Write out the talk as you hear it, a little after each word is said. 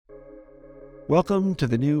Welcome to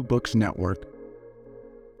the New Books Network.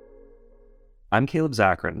 I'm Caleb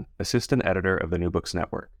Zachrin, Assistant Editor of the New Books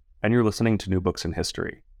Network, and you're listening to New Books in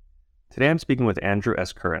History. Today I'm speaking with Andrew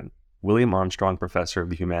S. Curran, William Armstrong Professor of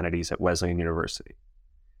the Humanities at Wesleyan University.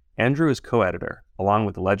 Andrew is co-editor, along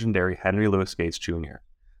with the legendary Henry Louis Gates, Jr.,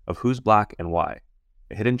 of Who's Black and Why,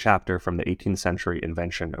 a hidden chapter from the 18th-century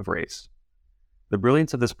invention of race. The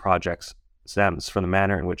brilliance of this project stems from the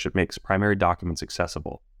manner in which it makes primary documents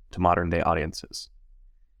accessible to modern-day audiences.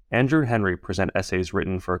 Andrew and Henry present essays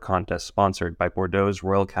written for a contest sponsored by Bordeaux's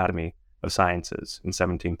Royal Academy of Sciences in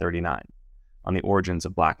 1739 on the origins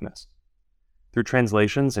of blackness. Through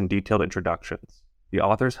translations and detailed introductions, the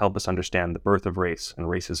authors help us understand the birth of race and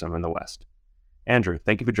racism in the West. Andrew,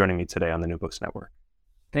 thank you for joining me today on the New Books Network.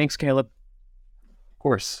 Thanks, Caleb. Of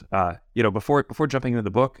course, before jumping into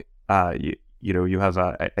the book, you have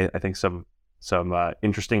I think some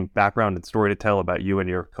interesting background and story to tell about you and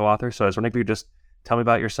your co-author. So I was wondering if you could just tell me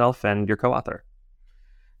about yourself and your co-author.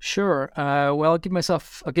 Sure. I'll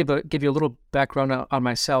give you a little background on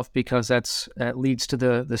myself, because that leads to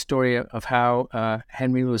the story of how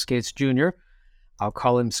Henry Louis Gates Jr., I'll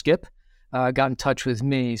call him Skip, got in touch with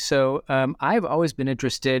me. So I've always been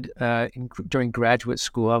interested during graduate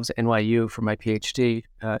school. I was at NYU for my PhD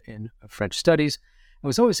in French studies. I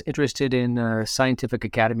was always interested in scientific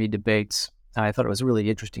academy debates. I thought it was a really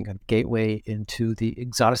interesting kind of gateway into the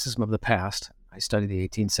exoticism of the past. I studied the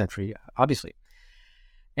 18th century, obviously.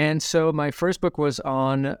 And so my first book was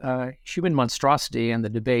on human monstrosity and the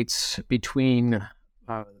debates between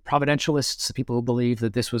providentialists, the people who believe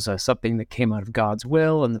that this was something that came out of God's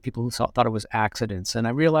will, and the people who thought it was accidents. And I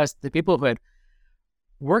realized the people who had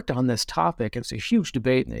worked on this topic, it was a huge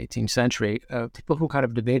debate in the 18th century, people who kind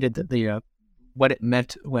of debated what it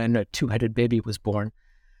meant when a two-headed baby was born,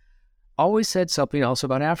 always said something else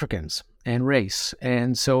about Africans and race.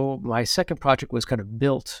 And so my second project was kind of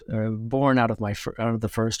born out of the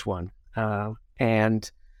first one.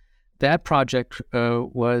 And that project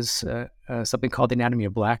was something called The Anatomy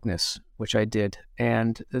of Blackness, which I did.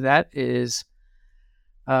 And that is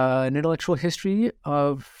an intellectual history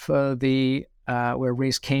of where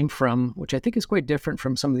race came from, which I think is quite different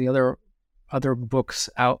from some of the other books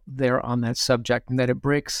out there on that subject, and that it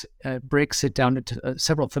breaks it down into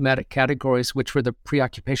several thematic categories, which were the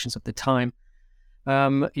preoccupations of the time.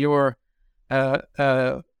 The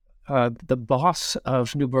boss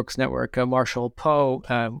of New Books Network, Marshall Poe,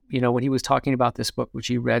 when he was talking about this book, which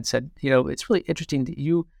he read, said, it's really interesting that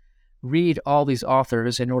you read all these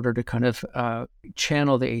authors in order to kind of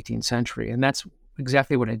channel the 18th century. And that's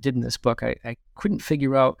exactly what I did in this book. I couldn't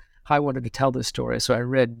figure out how I wanted to tell this story. So I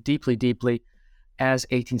read deeply, deeply as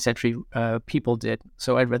 18th century people did.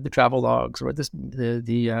 So I read the travel logs, read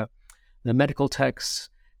the medical texts,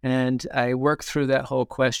 and I worked through that whole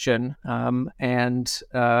question. And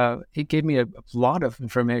it gave me a lot of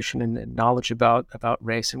information and knowledge about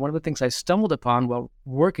race. And one of the things I stumbled upon while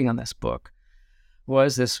working on this book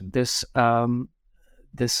was this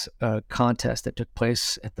contest that took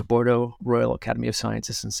place at the Bordeaux Royal Academy of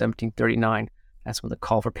Sciences in 1739. That's when the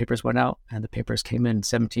call for papers went out, and the papers came in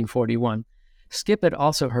 1741. Skip had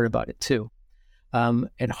also heard about it too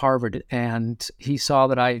at Harvard, and he saw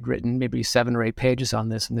that I had written maybe 7 or 8 pages on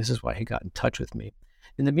this, and this is why he got in touch with me.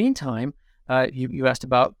 In the meantime, you asked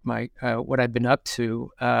about my what I've been up to.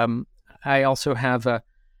 I also have a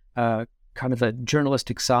kind of a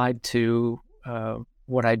journalistic side to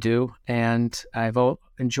what I do, and I've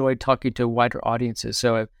enjoyed talking to wider audiences.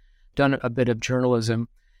 So I've done a bit of journalism.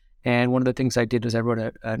 And one of the things I did was I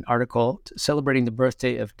wrote an article celebrating the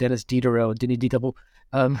birthday of Dennis Diderot, in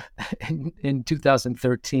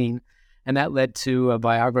 2013. And that led to a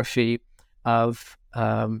biography of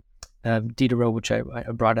Diderot, which I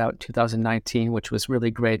brought out in 2019, which was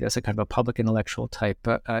really great as a kind of a public intellectual type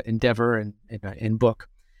endeavor in book.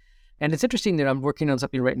 And it's interesting that I'm working on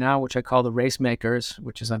something right now, which I call The Race Makers,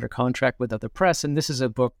 which is under contract with other press. And this is a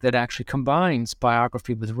book that actually combines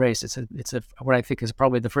biography with race. It's what I think is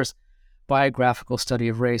probably the first biographical study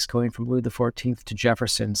of race, going from Louis XIV to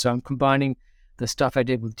Jefferson. So I'm combining the stuff I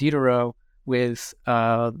did with Diderot with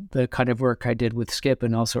the kind of work I did with Skip,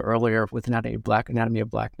 and also earlier with Anatomy of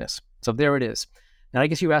Blackness. So there it is. And I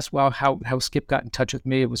guess you asked, well, how Skip got in touch with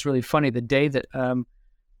me. It was really funny. The day that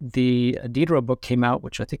the Diderot book came out,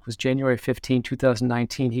 which I think was January 15,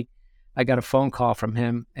 2019, I got a phone call from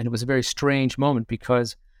him, and it was a very strange moment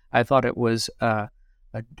because I thought it was a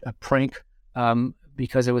prank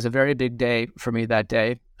because it was a very big day for me that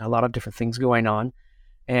day, a lot of different things going on.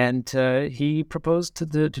 And he proposed to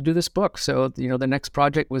do this book. So, the next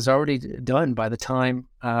project was already done by the time,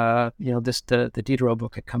 the Diderot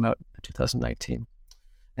book had come out in 2019.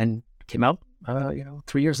 And came out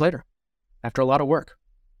 3 years later, after a lot of work.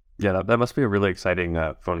 Yeah, that must be a really exciting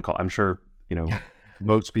phone call. I'm sure,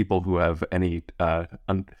 most people who have any,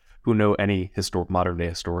 who know any modern day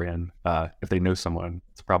historian, if they know someone,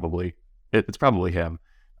 it's probably him.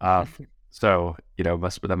 So, that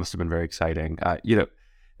must have been very exciting.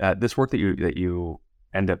 This work that you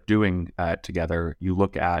end up doing together, you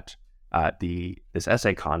look at this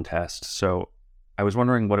essay contest. So I was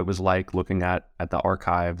wondering what it was like looking at the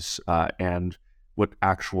archives and what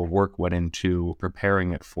actual work went into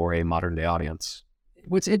preparing it for a modern day audience.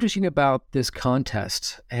 What's interesting about this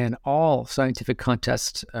contest and all scientific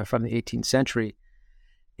contests from the 18th century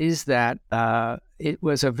is that it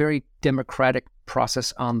was a very democratic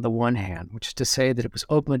process on the one hand, which is to say that it was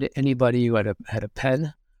open to anybody who had a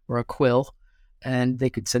pen or a quill, and they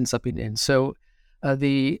could send something in. So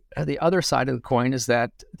the other side of the coin is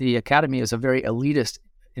that the Academy is a very elitist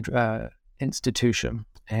institution,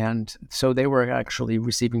 and so they were actually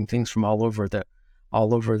receiving things from all over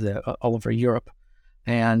Europe,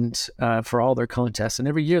 and for all their contests. And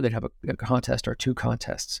every year they'd have a contest or two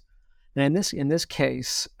contests. And in this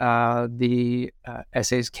case, the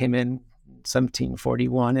essays came in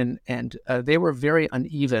 1741, and they were very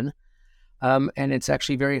uneven. And it's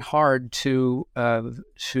actually very hard to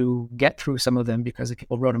get through some of them because the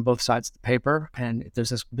people wrote on both sides of the paper, and there's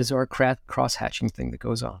this bizarre cross-hatching thing that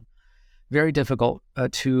goes on. Very difficult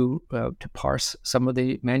to parse some of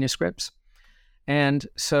the manuscripts. And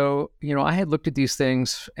so, I had looked at these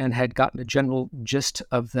things and had gotten a general gist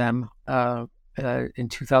of them in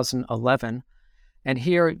 2011. And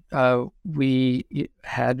here we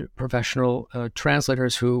had professional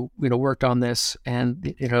translators who, worked on this, and,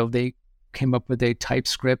 they came up with a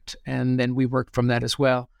typescript, and then we worked from that as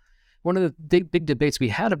well. One of the big debates we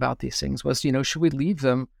had about these things was, should we leave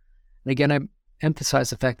them? And again, I emphasize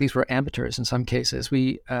the fact these were amateurs in some cases.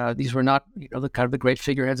 These were not, the kind of the great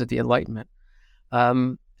figureheads of the Enlightenment.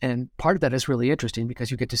 And part of that is really interesting because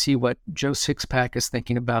you get to see what Joe Sixpack is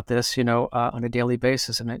thinking about this, on a daily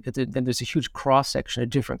basis. And then there's a huge cross-section of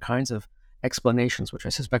different kinds of explanations, which I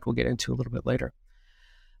suspect we'll get into a little bit later.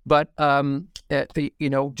 But the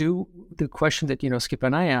question that Skip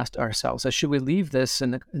and I asked ourselves is, should we leave this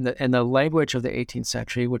in the language of the 18th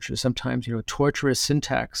century, which is sometimes tortuous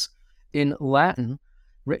syntax in Latin,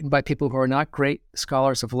 written by people who are not great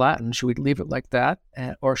scholars of Latin? Should we leave it like that,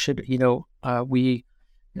 or should we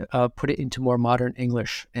put it into more modern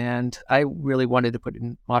English? And I really wanted to put it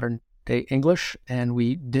in modern day English, and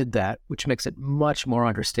we did that, which makes it much more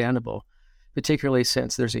understandable, particularly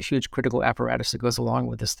since there's a huge critical apparatus that goes along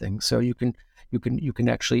with this thing. So you can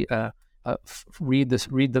actually read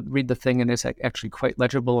the thing, and it's actually quite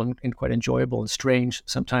legible and quite enjoyable and strange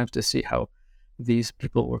sometimes to see how these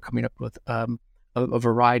people were coming up with a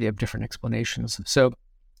variety of different explanations. So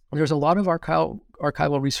there's a lot of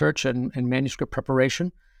archival research and manuscript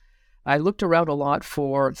preparation. I looked around a lot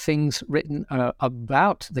for things written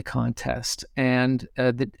about the contest, and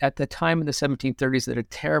at the time in the 1730s, they had a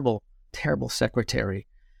terrible secretary,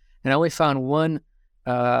 and I only found one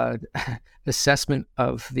assessment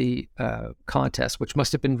of the contest, which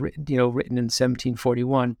must have been written in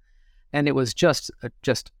 1741, and it was just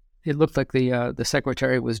it looked like the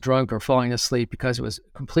secretary was drunk or falling asleep because it was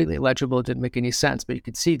completely illegible. It didn't make any sense, but you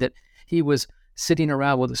could see that he was sitting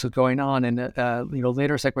around while this was going on, and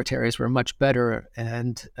later secretaries were much better,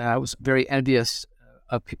 and I was very envious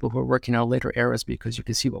of people who were working on later eras because you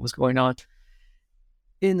could see what was going on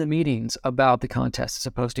in the meetings about the contest as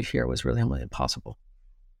opposed to here. Was really impossible.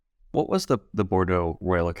 What was the Bordeaux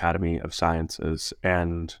Royal Academy of Sciences,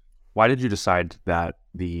 and why did you decide that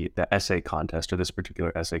the essay contest, or this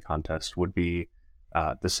particular essay contest, would be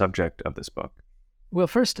the subject of this book? Well,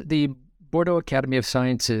 first, the Bordeaux Academy of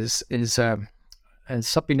Sciences is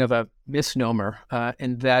something of a misnomer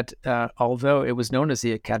in that although it was known as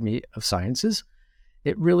the Academy of Sciences,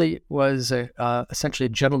 it really was essentially a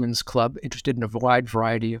gentleman's club interested in a wide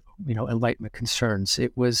variety of Enlightenment concerns.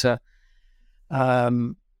 It was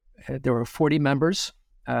there were 40 members,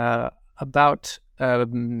 about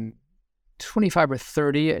 25 or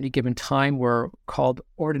 30 at any given time were called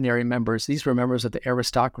ordinary members. These were members of the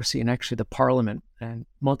aristocracy and actually the Parliament. And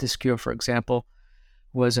Montesquieu, for example,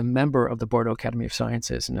 was a member of the Bordeaux Academy of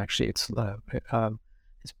Sciences, and actually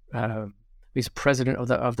he's president of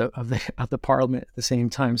the Parliament at the same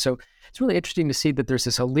time. So it's really interesting to see that there's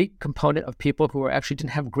this elite component of people who actually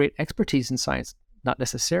didn't have great expertise in science. Not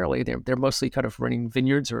necessarily. They're mostly kind of running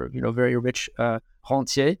vineyards or very rich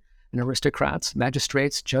rentiers and aristocrats,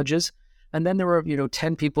 magistrates, judges. And then there were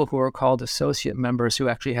 10 people who were called associate members who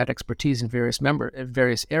actually had expertise in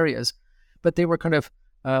various areas, but they were kind of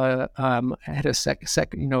had a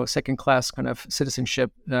second class kind of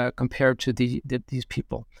citizenship compared to these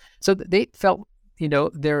people. So they felt,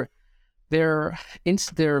 their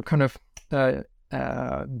kind of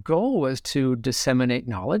goal was to disseminate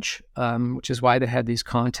knowledge, which is why they had these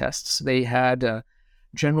contests. They had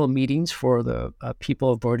general meetings for the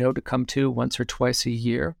people of Bordeaux to come to once or twice a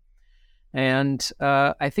year. And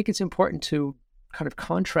I think it's important to kind of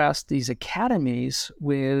contrast these academies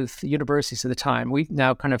with universities at the time. We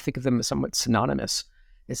now kind of think of them as somewhat synonymous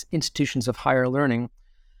as institutions of higher learning.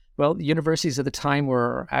 Well, the universities at the time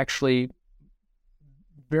were actually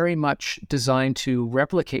very much designed to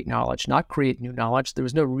replicate knowledge, not create new knowledge. There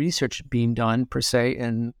was no research being done per se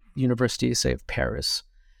in the University, say, of Paris.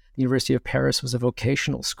 The University of Paris was a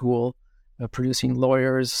vocational school producing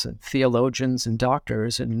lawyers and theologians and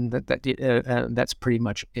doctors, and that's pretty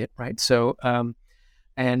much it, right? So,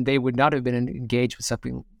 and they would not have been engaged with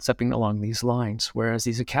something along these lines. Whereas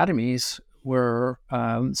these academies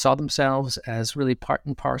saw themselves as really part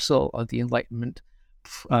and parcel of the Enlightenment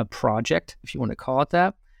project, if you want to call it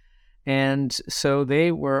that. And so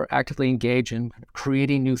they were actively engaged in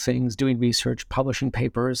creating new things, doing research, publishing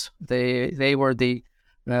papers. They were the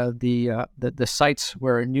sites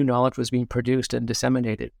where new knowledge was being produced and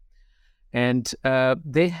disseminated. And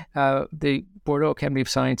the Bordeaux Academy of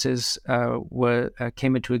Sciences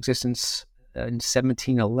came into existence in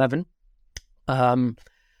 1711.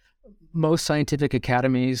 Most scientific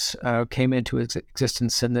academies came into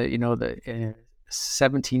existence in the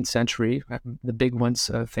 17th century. The big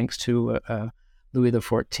ones, thanks to Louis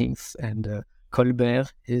XIV, and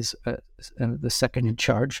Colbert is the second in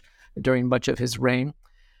charge during much of his reign.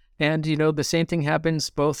 And, the same thing happens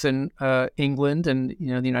both in England and, the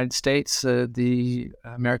United States. The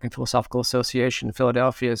American Philosophical Association in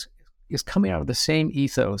Philadelphia is coming out of the same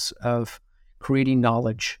ethos of creating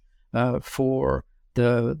knowledge for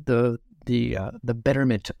the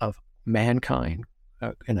betterment of mankind.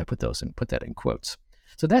 And I put that in quotes.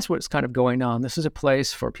 So that's what's kind of going on. This is a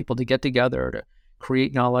place for people to get together, to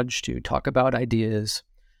create knowledge, to talk about ideas.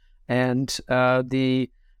 And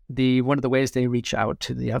one of the ways they reach out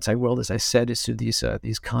to the outside world, as I said, is through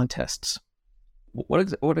these contests.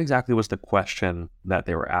 What exactly was the question that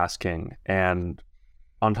they were asking? And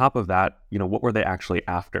on top of that, what were they actually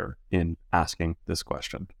after in asking this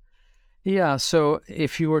question? Yeah, so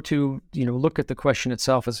if you were to, look at the question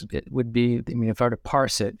itself, it would be, if I were to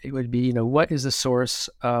parse it, it would be, what is the source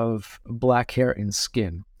of black hair and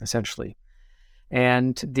skin, essentially?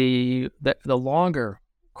 And the longer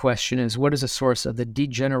question is, what is the source of the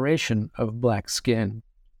degeneration of black skin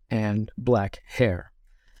and black hair?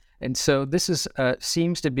 And so this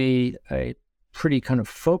seems to be a pretty kind of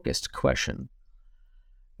focused question,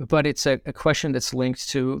 but it's a question that's linked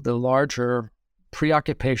to the larger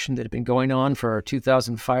preoccupation that had been going on for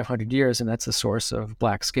 2,500 years, and that's the source of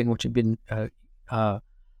black skin, which had been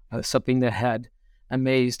something that had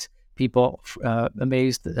amazed people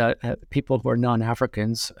who are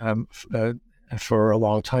non-Africans for a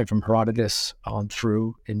long time, from Herodotus on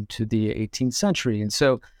through into the 18th century. And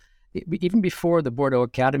so even before the Bordeaux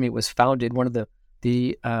Academy was founded, one of the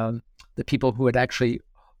people who had actually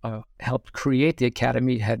helped create the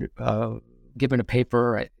academy had given a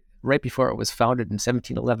paper right before it was founded in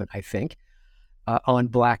 1711, I think, on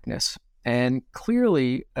blackness. And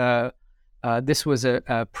clearly, this was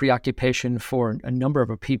a preoccupation for a number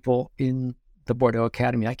of people in the Bordeaux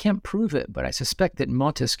Academy. I can't prove it, but I suspect that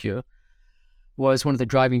Montesquieu was one of the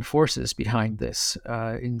driving forces behind this.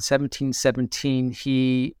 In 1717,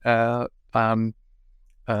 he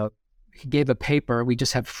gave a paper. We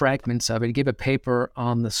just have fragments of it. He gave a paper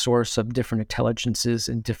on the source of different intelligences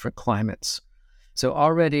in different climates. So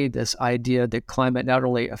already this idea that climate not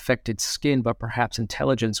only affected skin, but perhaps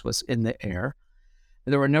intelligence was in the air.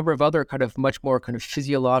 There were a number of other much more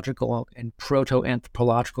physiological and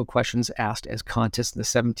proto-anthropological questions asked as contests in the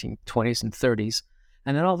 1720s and 30s.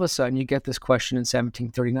 And then all of a sudden you get this question in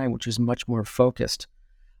 1739, which is much more focused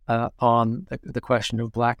on the question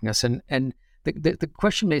of blackness. And the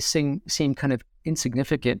question may seem kind of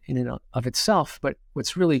insignificant in and of itself, but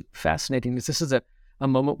what's really fascinating is this is a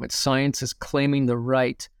moment when science is claiming the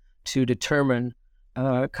right to determine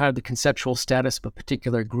kind of the conceptual status of a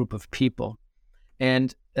particular group of people.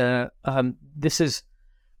 And this is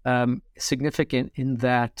significant in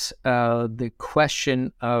that the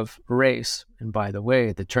question of race, and by the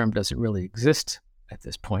way, the term doesn't really exist at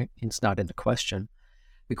this point, it's not in the question.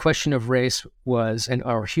 The question of race was, and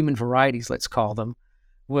our human varieties, let's call them,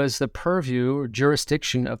 was the purview or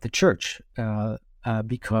jurisdiction of the church,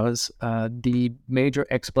 because the major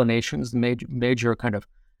explanations, the major kind of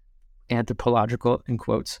anthropological, in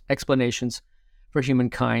quotes, explanations for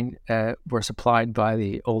humankind were supplied by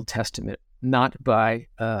the Old Testament, not by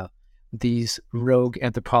these rogue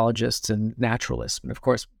anthropologists and naturalists. And of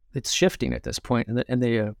course, it's shifting at this point. And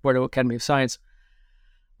the Bordeaux Academy of Science,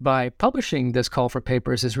 by publishing this call for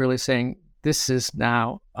papers, is really saying, this is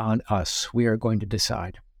now on us. We are going to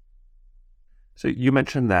decide. So you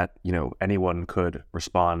mentioned that, anyone could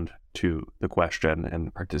respond to the question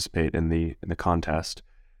and participate in the contest.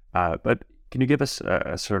 But can you give us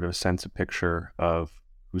a sort of sense, a picture of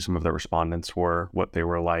who some of the respondents were, what they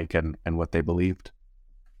were like, and what they believed?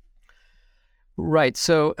 Right.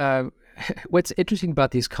 So what's interesting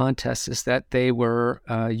about these contests is that they were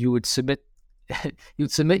you'd submit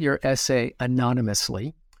your essay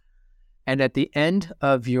anonymously, and at the end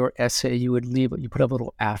of your essay, you put a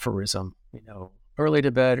little aphorism. Early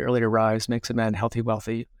to bed, early to rise makes a man healthy,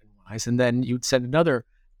 wealthy, and wise. And then you'd send another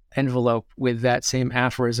envelope with that same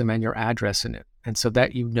aphorism and your address in it, and so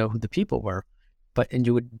that who the people were. And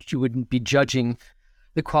you wouldn't be judging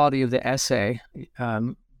the quality of the essay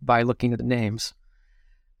by looking at the names.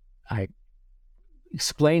 I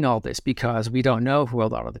explain all this because we don't know who a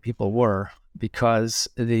lot of the people were, because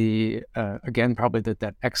probably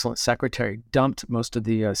that excellent secretary dumped most of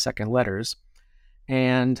the second letters.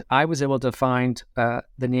 And I was able to find the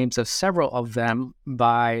names of several of them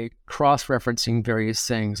by cross-referencing various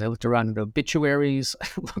things. I looked around at obituaries,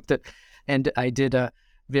 I did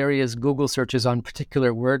various Google searches on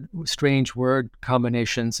particular strange word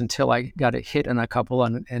combinations until I got a hit on a couple,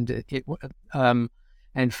 and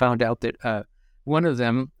found out that one of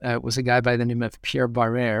them was a guy by the name of Pierre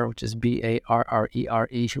Barrère, which is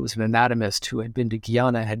Barrere, who was an anatomist who had been to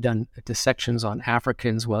Guyana, had done dissections on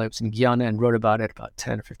Africans while he was in Guyana, and wrote about it about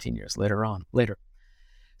 10 or 15 years later.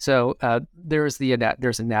 So there's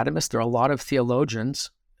anatomists. There are a lot of theologians,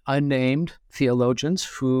 unnamed theologians,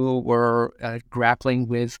 who were grappling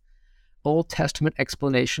with Old Testament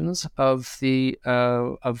explanations of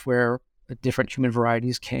where different human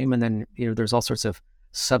varieties came, and then there's all sorts of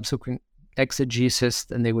subsequent exegesis,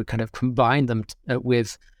 and they would kind of combine them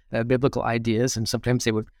with biblical ideas, and sometimes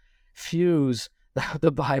they would fuse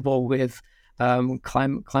the Bible with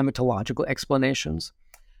climatological explanations.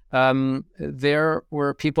 There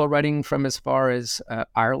were people writing from as far as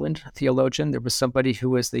Ireland, a theologian. There was somebody who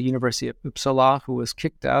was the University of Uppsala who was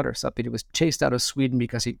kicked out, or somebody who was chased out of Sweden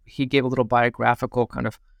because he gave a little biographical kind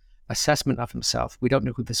of assessment of himself. We don't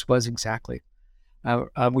know who this was exactly.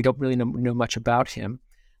 We don't really know much about him.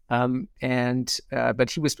 But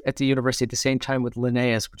he was at the university at the same time with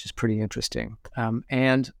Linnaeus, which is pretty interesting.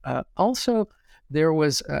 Also, there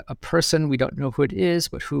was a person, we don't know who it is,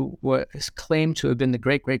 but who was claimed to have been the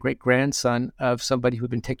great-great-great-grandson of somebody who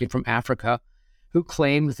had been taken from Africa, who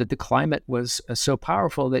claimed that the climate was so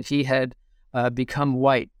powerful that he had become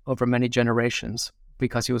white over many generations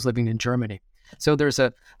because he was living in Germany. So there's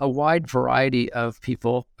a wide variety of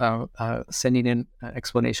people sending in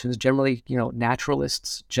explanations, generally,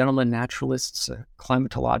 naturalists, gentlemen naturalists,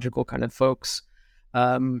 climatological kind of folks,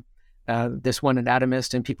 this one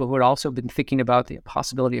anatomist, and people who had also been thinking about the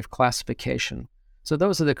possibility of classification. So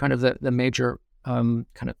those are the kind of the major kind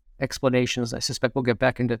of explanations. I suspect we'll get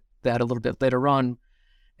back into that a little bit later on.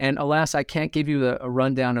 And alas, I can't give you a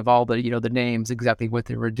rundown of all the the names, exactly what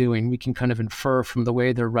they were doing. We can kind of infer from the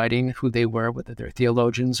way they're writing who they were, whether they're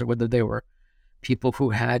theologians or whether they were people who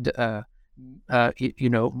had,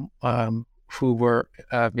 who were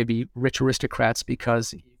maybe rich aristocrats,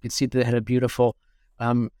 because you could see that they had a beautiful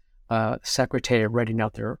secretary writing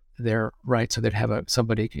out their rights, so they'd have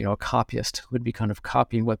somebody, a copyist who would be kind of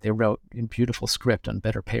copying what they wrote in beautiful script on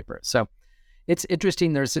better paper. So it's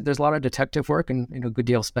interesting. There's a lot of detective work and a good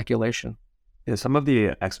deal of speculation. Yeah, some of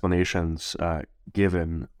the explanations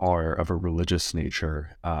given are of a religious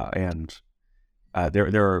nature, and there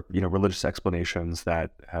are religious explanations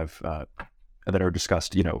that are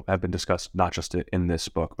discussed, have been discussed not just in this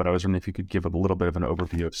book, but I was wondering if you could give a little bit of an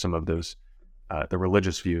overview of some of those the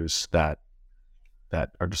religious views that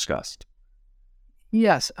are discussed.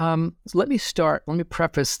 Yes. So let me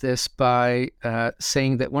preface this by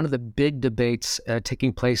saying that one of the big debates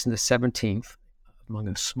taking place in the 17th among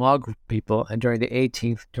a small group of people, and during the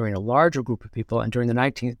 18th during a larger group of people, and during the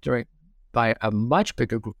 19th by a much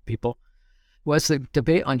bigger group of people, was the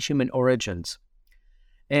debate on human origins.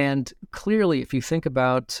 And clearly, if you think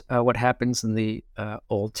about what happens in the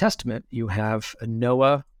Old Testament, you have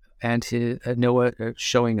Noah and Noah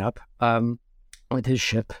showing up with his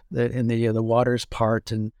ship, and the waters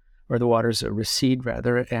part, or the waters recede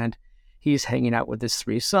rather, and he's hanging out with his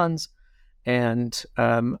three sons. And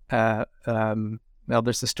there's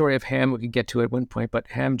the story of Ham. We could get to it at one point, but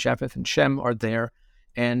Ham, Japheth, and Shem are there,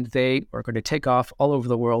 and they are going to take off all over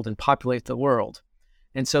the world and populate the world.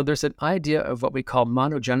 And so there's an idea of what we call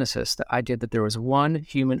monogenesis, the idea that there was one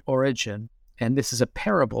human origin, and this is a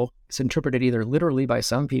parable. It's interpreted either literally by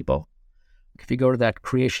some people. If you go to that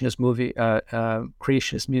creationist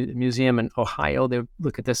museum in Ohio, they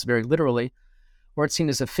look at this very literally, or it's seen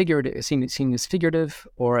as a figurative, seen as figurative,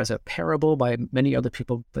 or as a parable by many other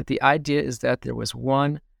people. But the idea is that there was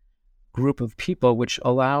one group of people, which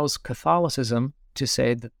allows Catholicism to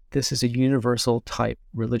say that this is a universal type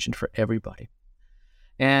religion for everybody.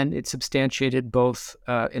 And it's substantiated both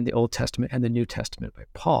in the Old Testament and the New Testament by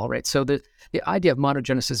Paul, right? So the idea of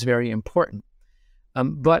monogenesis is very important.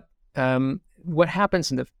 But what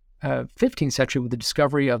happens in the 15th century with the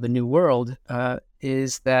discovery of the New World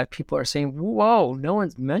is that people are saying, whoa, no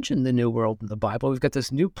one's mentioned the New World in the Bible. We've got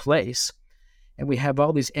this new place, and we have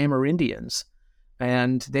all these Amerindians,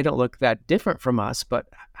 and they don't look that different from us, but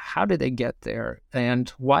how did they get there? And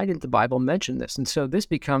why didn't the Bible mention this? And so this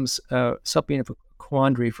becomes something of a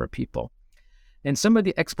quandary for people. And some of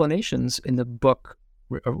the explanations in the book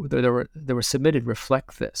that were submitted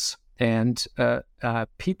reflect this. And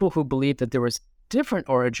people who believe that there was different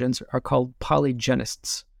origins are called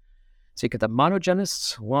polygenists. So you get the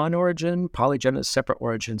monogenists, one origin, polygenists, separate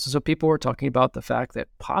origins. So people were talking about the fact that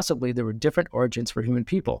possibly there were different origins for human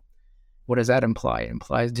people. What does that imply? It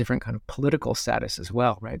implies different kind of political status as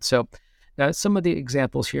well, right? So some of the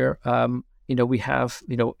examples here, we have,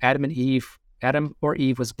 Adam and Eve. Adam or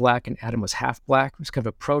Eve was black and Adam was half black. It's kind of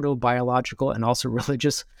a proto-biological and also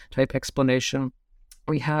religious type explanation.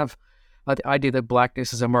 We have the idea that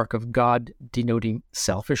blackness is a mark of God denoting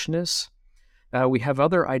selfishness. We have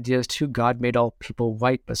other ideas too. God made all people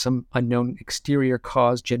white, but some unknown exterior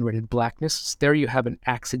cause generated blackness. There you have an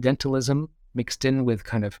accidentalism mixed in with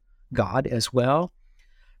kind of God as well.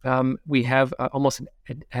 We have almost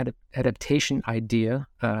an adaptation idea.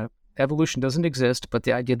 Evolution doesn't exist, but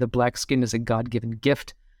the idea that black skin is a God-given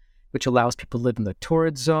gift, which allows people to live in the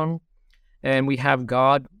torrid zone. And we have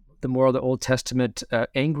God, the moral of the Old Testament,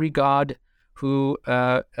 angry God, who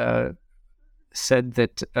said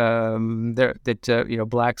that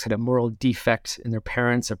blacks had a moral defect in their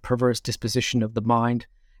parents, a perverse disposition of the mind,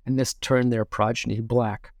 and this turned their progeny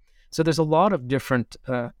black. So there's a lot of different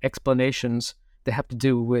explanations that have to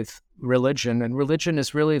do with religion, and religion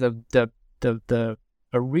is really the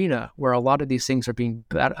arena where a lot of these things are being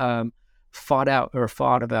fought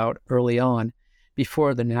about early on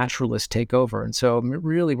before the naturalists take over. And so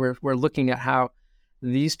really we're looking at how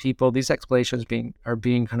these people, these explanations are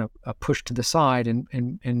being kind of pushed to the side, and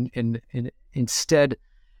instead,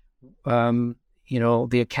 the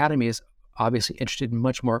academy is obviously interested in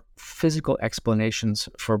much more physical explanations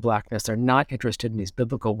for blackness. They're not interested in these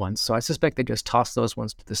biblical ones. So I suspect they just toss those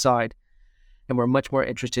ones to the side, and we're much more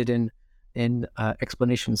interested in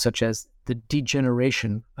explanations such as the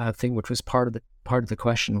degeneration thing, which was part of the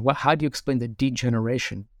question. How do you explain the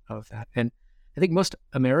degeneration of that? And I think most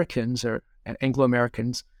Americans or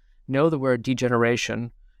Anglo-Americans know the word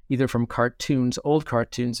degeneration either from cartoons, old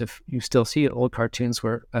cartoons, if you still see it, old cartoons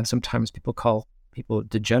where sometimes people call people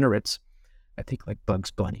degenerates, I think like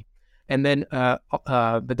Bugs Bunny. And then,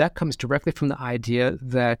 but that comes directly from the idea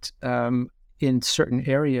that in certain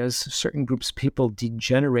areas, certain groups of people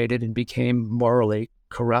degenerated and became morally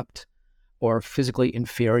corrupt or physically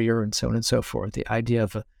inferior and so on and so forth. The idea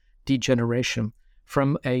of a degeneration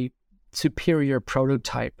from a superior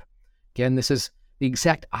prototype. Again, this is the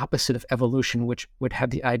exact opposite of evolution, which would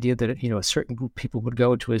have the idea that, a certain group of people would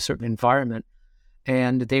go to a certain environment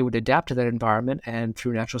and they would adapt to that environment, and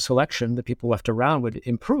through natural selection, the people left around would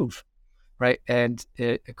improve, right? And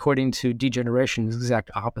according to degeneration, it's the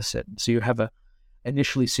exact opposite. So you have a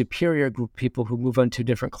initially superior group of people who move on to a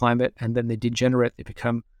different climate, and then they degenerate, they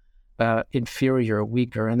become inferior,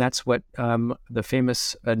 weaker. And that's what the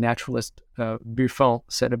famous naturalist Buffon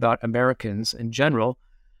said about Americans in general.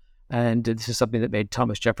 And this is something that made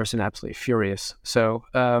Thomas Jefferson absolutely furious. So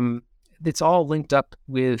it's all linked up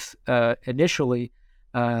with initially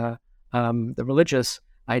the religious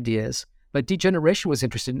ideas, but degeneration was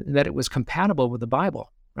interested in that it was compatible with the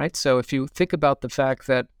Bible, right? So if you think about the fact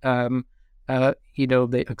that,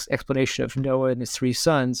 the explanation of Noah and his three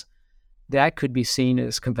sons, that could be seen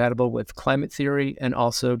as compatible with climate theory and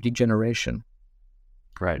also degeneration.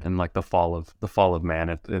 Right, and like the fall of man,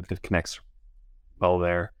 it connects well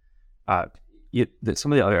there.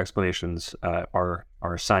 Some of the other explanations are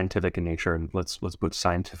scientific in nature, and let's put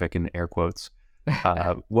scientific in air quotes.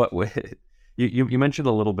 You mentioned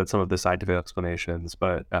a little bit some of the scientific explanations,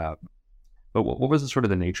 but what was sort of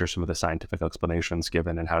the nature of some of the scientific explanations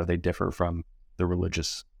given, and how do they differ from the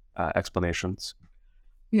religious explanations?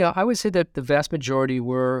 Yeah, I would say that the vast majority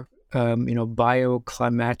were,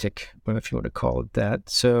 bioclimatic, if you want to call it that.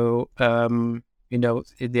 So,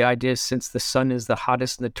 the idea is since the sun is the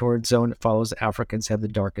hottest in the torrid zone, it follows Africans have the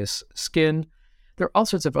darkest skin. There are all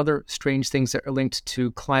sorts of other strange things that are linked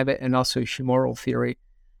to climate and also humoral theory.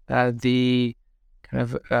 The kind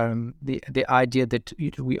of the idea that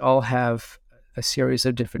we all have a series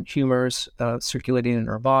of different humors circulating in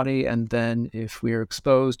our body, and then if we're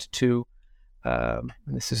exposed to and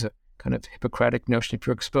this is a kind of Hippocratic notion. If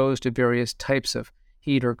you're exposed to various types of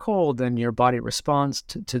heat or cold, then your body responds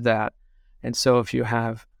to that. And so if you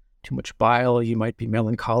have too much bile, you might be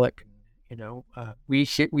melancholic. We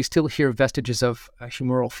still hear vestiges of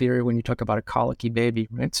humoral theory when you talk about a colicky baby,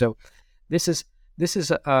 right? So this is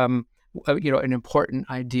an important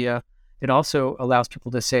idea. It also allows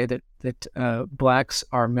people to say that blacks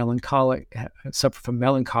are melancholic, suffer from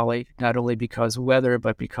melancholy, not only because of weather,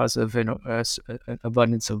 but because of an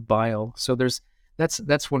abundance of bile. So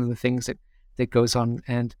that's one of the things that goes on,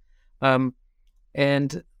 and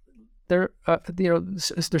there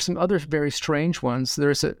there's some other very strange ones.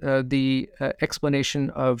 There's the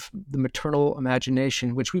explanation of the maternal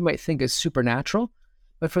imagination, which we might think is supernatural,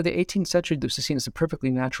 but for the 18th century, this is seen as a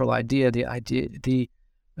perfectly natural idea.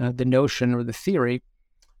 The notion or the theory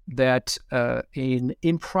that an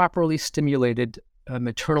improperly stimulated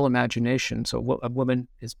maternal imagination, so a woman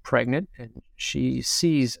is pregnant and she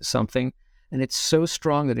sees something, and it's so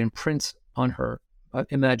strong that it imprints on her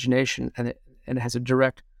imagination, and it has a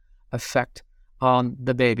direct effect on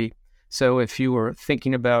the baby. So if you were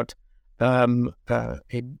thinking about a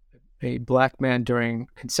black man during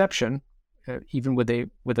conception, even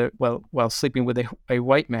while sleeping with a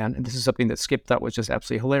white man, and this is something that Skip thought was just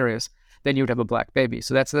absolutely hilarious, then you would have a black baby.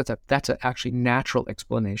 So that's a actually natural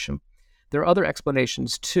explanation. There are other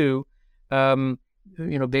explanations too,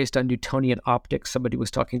 based on Newtonian optics. Somebody was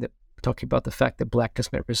talking about the fact that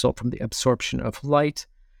blackness might result from the absorption of light.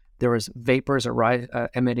 There is vapors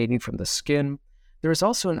emanating from the skin. There is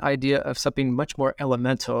also an idea of something much more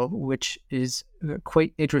elemental, which is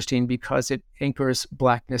quite interesting because it anchors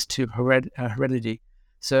blackness to heredity.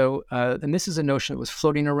 So, and this is a notion that was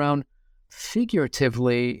floating around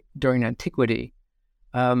figuratively during antiquity,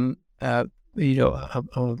 among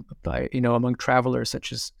travelers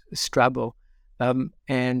such as Strabo, but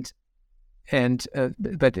in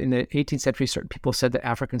the 18th century, certain people said that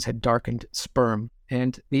Africans had darkened sperm,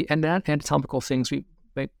 and that anatomical things we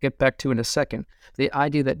get back to in a second. The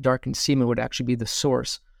idea that darkened semen would actually be the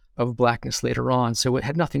source of blackness later on. So it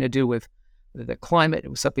had nothing to do with the climate. It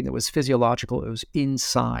was something that was physiological. It was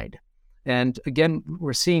inside. And again,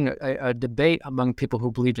 we're seeing a debate among people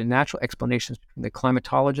who believed in natural explanations between the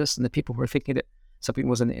climatologists and the people who are thinking that something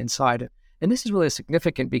was on the inside. And this is really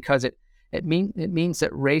significant because it means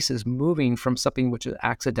that race is moving from something which is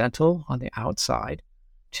accidental on the outside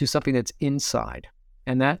to something that's inside.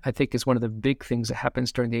 And that, I think, is one of the big things that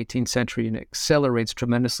happens during the 18th century and accelerates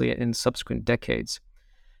tremendously in subsequent decades.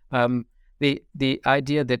 The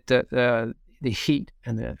idea that the heat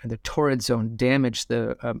and the torrid zone damaged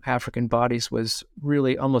the African bodies was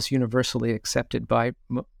really almost universally accepted by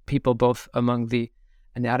people, both among the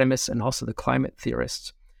anatomists and also the climate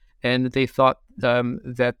theorists. And they thought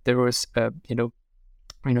that there was, one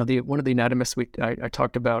of the anatomists I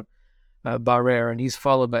talked about, Barrère, and he's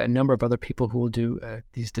followed by a number of other people who will do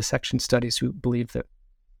these dissection studies who believe that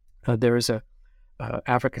there is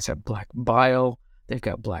Africans have black bile, they've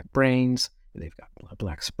got black brains, they've got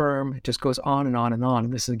black sperm. It just goes on and on and on.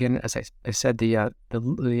 And this is, again, as I said, the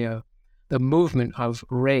movement of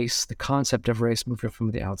race, the concept of race moving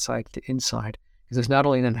from the outside to inside, because it's not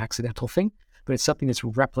only an accidental thing, but it's something that's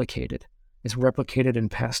replicated. It's replicated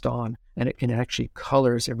and passed on, and it actually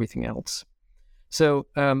colors everything else. So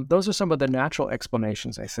those are some of the natural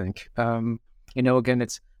explanations, I think. Again,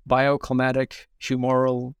 it's bioclimatic,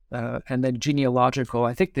 humoral, and then genealogical.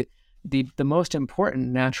 I think that the most important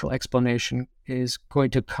natural explanation is going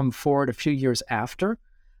to come forward a few years after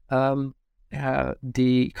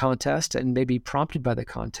the contest and maybe prompted by the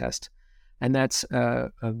contest. And that's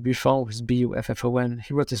Buffon, who's Buffon.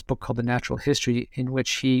 He wrote this book called The Natural History, in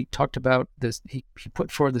which he talked about this. He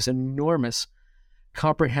put forward this enormous,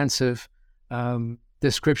 comprehensive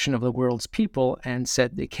description of the world's people and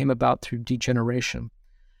said they came about through degeneration.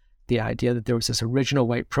 The idea that there was this original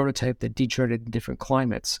white prototype that degenerated in different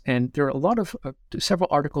climates. And there are a lot of, several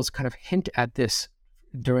articles kind of hint at this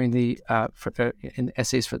during in the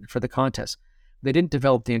essays for the contest. They didn't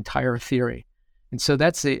develop the entire theory. And so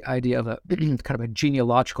that's the idea of a kind of a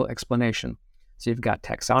genealogical explanation. So you've got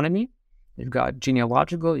taxonomy, you've got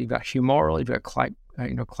genealogical, you've got humoral, you've got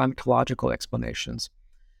climatological explanations.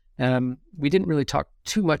 We didn't really talk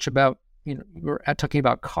too much about, we're talking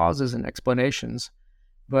about causes and explanations,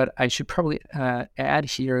 but I should probably add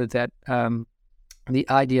here that the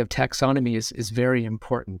idea of taxonomy is very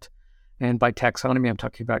important. And by taxonomy, I'm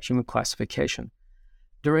talking about human classification.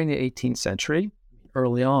 During the 18th century,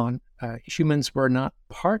 early on, humans were not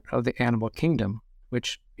part of the animal kingdom,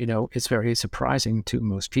 which, is very surprising to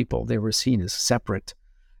most people. They were seen as separate.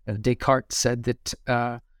 Descartes said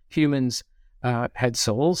that humans had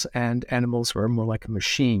souls and animals were more like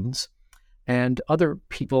machines. And other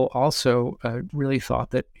people also really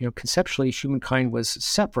thought that, conceptually, humankind was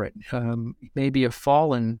separate, maybe a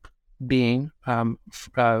fallen being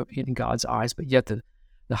in God's eyes, but yet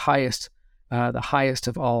the highest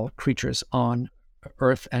of all creatures on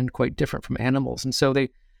Earth, and quite different from animals. And so they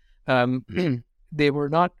they were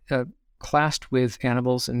not classed with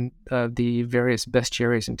animals in the various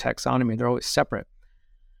bestiaries and taxonomy. They're always separate.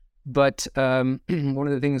 But one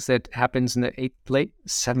of the things that happens in the late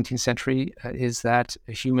 17th century is that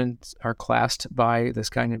humans are classed by this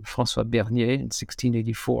guy named François Bernier in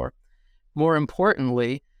 1684. More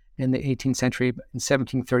importantly, in the 18th century, in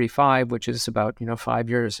 1735, which is about 5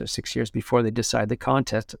 years or 6 years before they decide the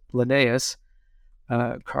contest, Linnaeus,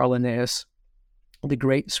 Carl Linnaeus, the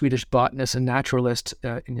great Swedish botanist and naturalist,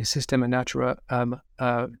 in his Systema Naturae,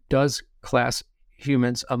 does class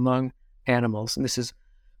humans among animals, and this is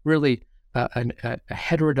really a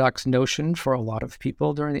heterodox notion for a lot of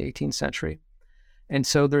people during the 18th century. And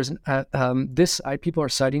so there's people are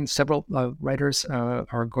citing, several writers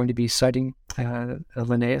are going to be citing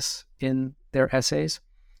Linnaeus in their essays.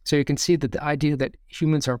 So you can see that the idea that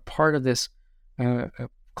humans are part of this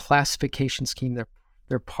classification scheme,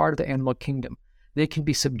 they're part of the animal kingdom. They can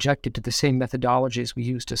be subjected to the same methodologies we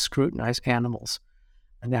use to scrutinize animals,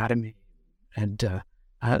 anatomy, and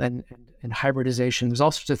hybridization. There's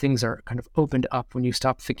all sorts of things that are kind of opened up when you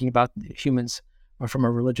stop thinking about humans or from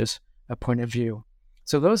a religious point of view.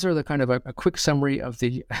 So those are the kind of a quick summary of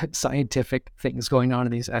the scientific things going on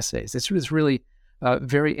in these essays. This was really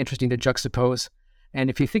very interesting to juxtapose. And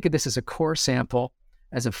if you think of this as a core sample,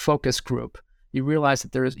 as a focus group, you realize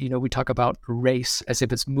that there's, we talk about race as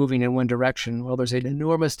if it's moving in one direction. Well, there's an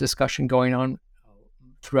enormous discussion going on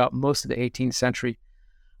throughout most of the 18th century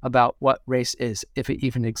about what race is, if it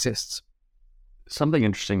even exists. Something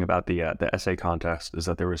interesting about the essay contest is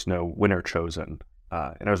that there was no winner chosen.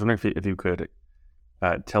 And I was wondering if you could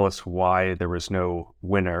tell us why there was no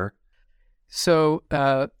winner. So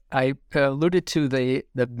I alluded to the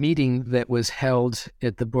meeting that was held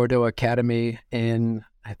at the Bordeaux Academy in,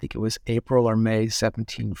 I think it was April or May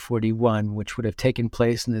 1741, which would have taken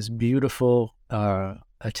place in this beautiful a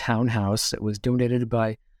townhouse that was donated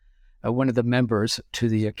by one of the members to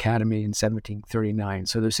the Academy in 1739.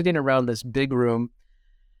 So they're sitting around this big room,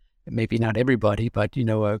 maybe not everybody, but,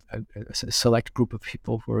 a select group of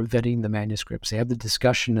people who are vetting the manuscripts. They have the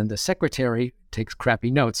discussion and the secretary takes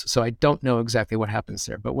crappy notes. So I don't know exactly what happens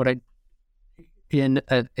there. But in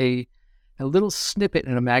a little snippet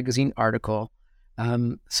in a magazine article,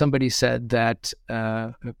 somebody said that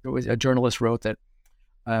a journalist wrote that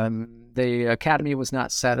the Academy was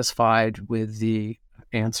not satisfied with the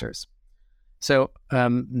answers. So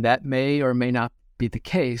that may or may not be the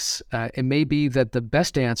case. It may be that the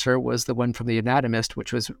best answer was the one from the anatomist,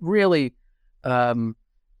 which was really,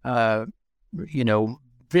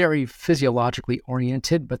 very physiologically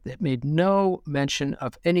oriented, but it made no mention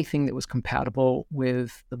of anything that was compatible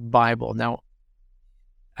with the Bible. Now,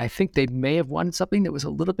 I think they may have wanted something that was a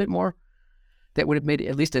little bit more, that would have made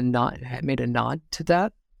at least a nod to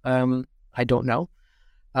that. I don't know.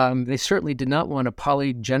 They certainly did not want a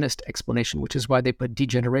polygenist explanation, which is why they put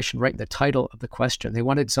degeneration right in the title of the question. They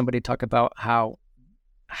wanted somebody to talk about how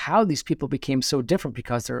these people became so different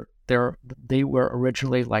because they were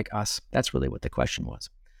originally like us. That's really what the question was.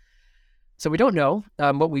 So we don't know.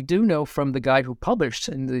 What we do know from the guy who published,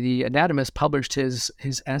 and the anatomist published his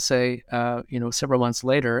essay, several months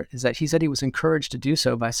later, is that he said he was encouraged to do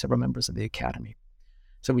so by several members of the Academy.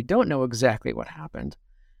 So we don't know exactly what happened.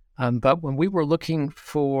 But when we were looking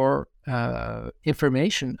for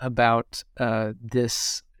information about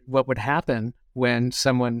this, what would happen when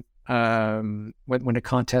someone, when a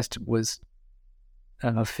contest was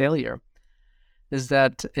a failure, is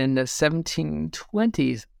that in the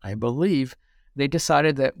 1720s, I believe, they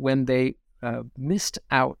decided that when they missed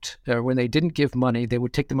out, or when they didn't give money, they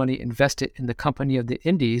would take the money, invest it in the Company of the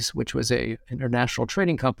Indies, which was a international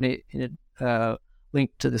trading company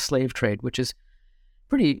linked to the slave trade, which is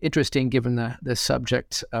pretty interesting given the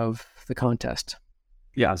subject of the contest.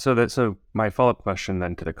 Yeah, so my follow-up question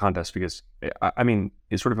then to the contest, because I mean,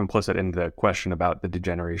 it's sort of implicit in the question about the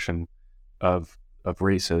degeneration of of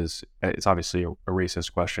races, it's obviously a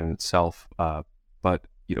racist question itself. But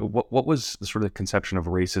what was the sort of conception of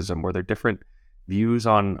racism? Were there different views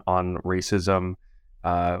on racism,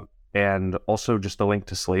 and also just the link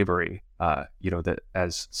to slavery? That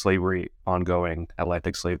as slavery ongoing,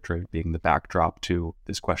 Atlantic slave trade being the backdrop to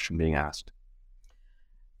this question being asked.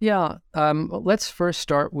 Yeah. Let's first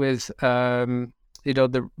start with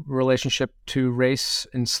the relationship to race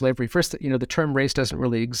and slavery. First, the term race doesn't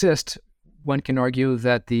really exist. One can argue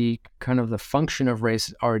that the function of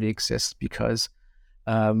race already exists because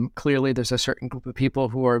clearly there's a certain group of people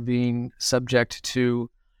who are being subject to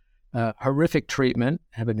horrific treatment,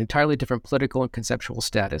 have an entirely different political and conceptual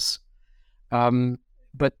status.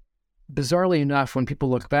 But bizarrely enough, when people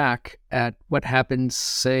look back at what happens,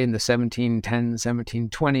 say, in the 1710s,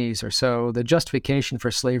 1720s or so, the justification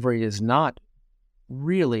for slavery is not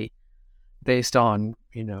really based on,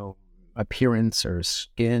 appearance or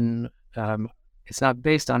skin. It's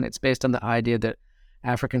based on the idea that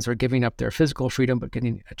Africans are giving up their physical freedom but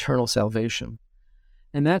getting eternal salvation.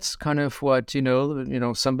 And that's kind of what,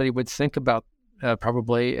 somebody would think about.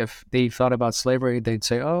 Probably if they thought about slavery, they'd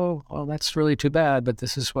say, oh, well, that's really too bad. But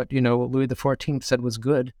this is what, Louis XIV said was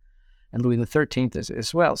good, and Louis XIII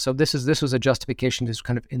as well. So this was a justification that's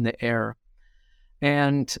kind of in the air.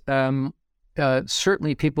 And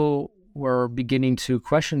certainly people were beginning to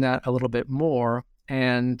question that a little bit more.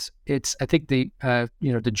 And I think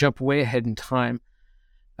to jump way ahead in time,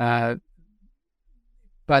 by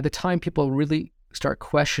the time people really start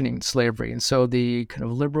questioning slavery, and so the kind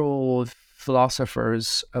of liberal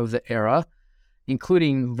philosophers of the era,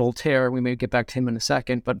 including Voltaire, we may get back to him in a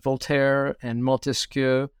second, but Voltaire and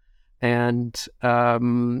Montesquieu and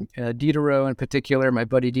Diderot in particular, my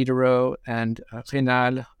buddy Diderot, and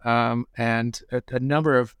Raynal, and a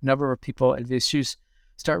number of people at Helvétius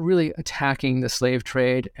start really attacking the slave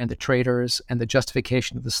trade and the traders and the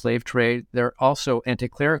justification of the slave trade. They're also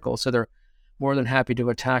anti-clerical, so they're more than happy to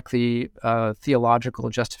attack the theological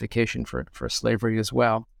justification for slavery as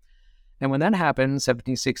well. And when that happens,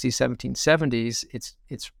 1760s, 1770s,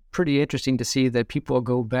 it's pretty interesting to see that people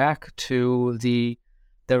go back to the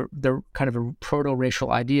kind of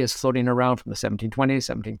proto-racial ideas floating around from the 1720s,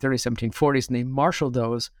 1730s, 1740s, and they marshal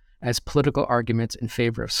those as political arguments in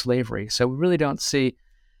favor of slavery. So we really don't see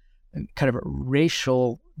kind of a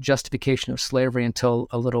racial justification of slavery until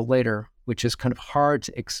a little later, which is kind of hard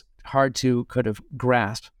to kind of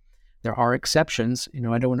grasp. There are exceptions.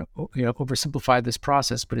 I don't want to oversimplify this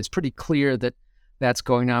process, but it's pretty clear that that's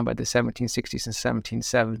going on by the 1760s and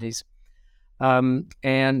 1770s.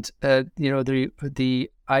 The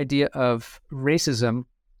idea of racism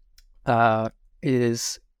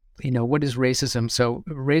is, what is racism? So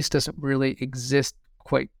race doesn't really exist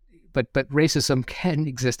quite, but racism can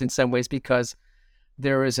exist in some ways because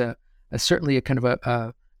there is certainly a kind of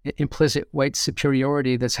a implicit white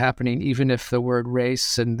superiority that's happening, even if the word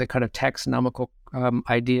race and the kind of taxonomical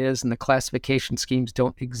ideas and the classification schemes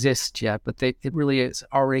don't exist yet, but it really is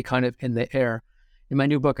already kind of in the air. In my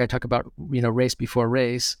new book, I talk about race before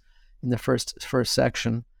race in the first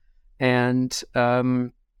section, and I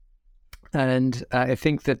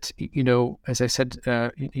think that as I said,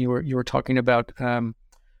 you were talking about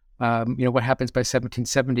what happens by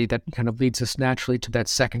 1770. That kind of leads us naturally to that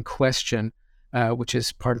second question. Which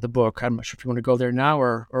is part of the book. I'm not sure if you want to go there now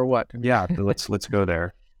or what. Yeah, let's go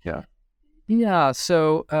there. Yeah. Yeah.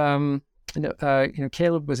 So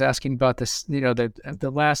Caleb was asking about this.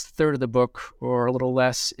 The last third of the book, or a little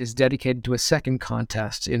less, is dedicated to a second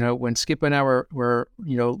contest. When Skip and I were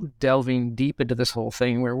delving deep into this whole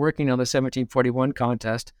thing, we were working on the 1741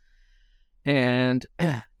 contest, and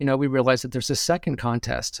we realized that there's a second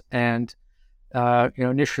contest, and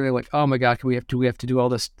initially like, oh my God, do we have to do all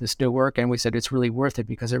this new work? And we said it's really worth it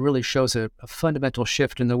because it really shows a fundamental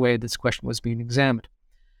shift in the way this question was being examined.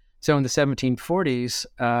 So in the 1740s,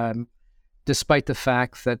 despite the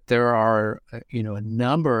fact that there are, a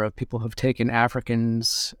number of people who have taken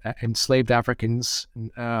Africans, enslaved Africans,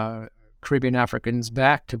 Caribbean Africans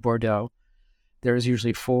back to Bordeaux, there's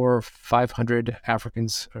usually 400 or 500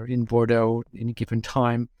 Africans are in Bordeaux at any given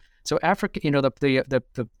time. So Africa,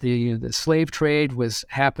 the slave trade was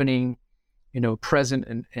happening,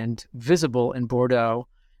 present and visible in Bordeaux.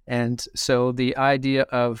 And so the idea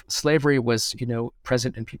of slavery was,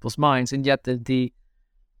 present in people's minds. And yet the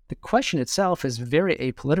question itself is very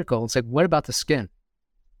apolitical. It's like, what about the skin?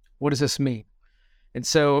 What does this mean? And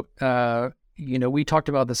so, we talked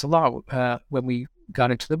about this a lot when we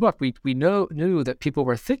got into the book. We knew that people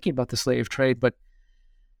were thinking about the slave trade, but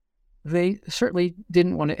they certainly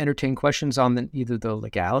didn't want to entertain questions on either the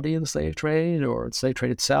legality of the slave trade or the slave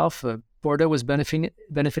trade itself. Bordeaux was benefiting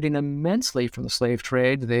immensely from the slave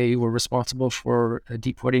trade. They were responsible for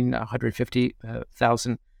deporting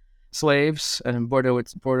 150,000 slaves, and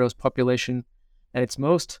Bordeaux's population at its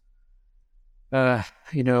most, in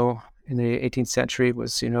the 18th century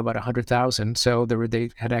was, about 100,000. So they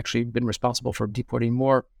had actually been responsible for deporting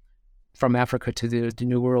more from Africa to the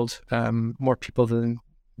New World, more people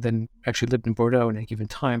than actually lived in Bordeaux at any given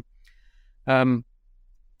time.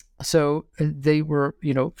 So they were,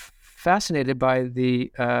 fascinated by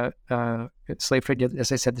the slave trade.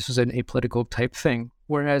 As I said, this was an apolitical type thing.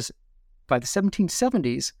 Whereas by the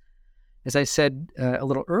 1770s, as I said a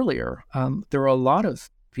little earlier, there were a lot of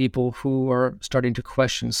people who are starting to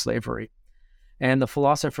question slavery. And the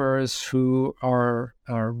philosophers who are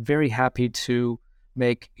very happy to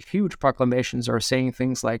make huge proclamations are saying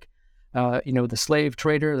things like, the slave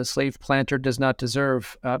trader, the slave planter does not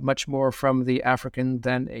deserve much more from the African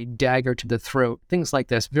than a dagger to the throat. Things like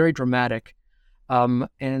this, very dramatic.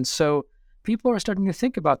 And so people are starting to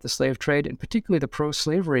think about the slave trade, and particularly the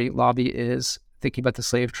pro-slavery lobby is thinking about the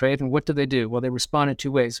slave trade. And what do? Well, they respond in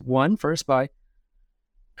two ways. One, first by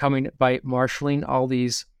marshaling all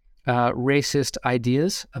these racist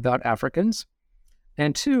ideas about Africans.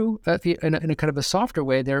 And two, in a kind of a softer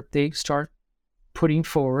way, they start putting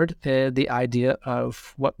forward the idea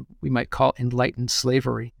of what we might call enlightened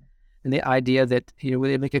slavery, and the idea that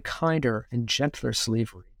they make a kinder and gentler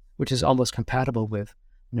slavery, which is almost compatible with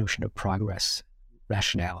the notion of progress,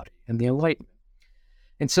 rationality, and the Enlightenment.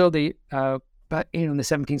 And so but in the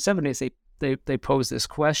 1770s, they pose this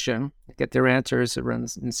question, get their answers around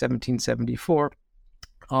in 1774,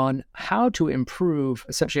 on how to improve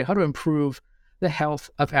the health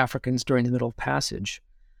of Africans during the Middle Passage.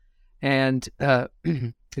 And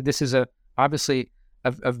this is obviously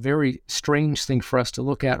a very strange thing for us to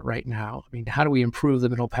look at right now. I mean, how do we improve the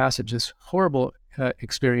Middle Passage? This horrible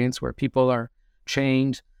experience where people are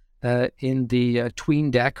chained in the 'tween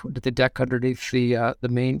deck, the deck underneath the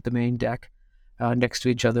main deck, next to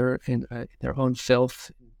each other in their own filth,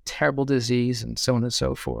 terrible disease, and so on and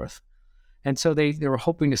so forth. And so they were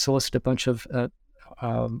hoping to solicit a bunch of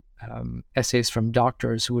essays from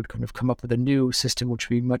doctors who would kind of come up with a new system which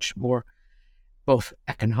would be much more both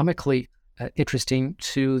economically interesting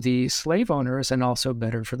to the slave owners and also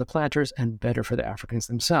better for the planters and better for the Africans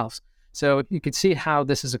themselves. So you can see how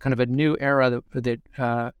this is a kind of a new era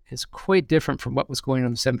that is quite different from what was going on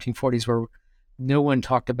in the 1740s, where no one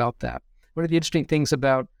talked about that. One of the interesting things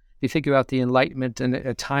about, if you think about the Enlightenment and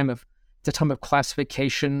a time of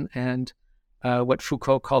classification and what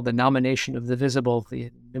Foucault called the nomination of the visible,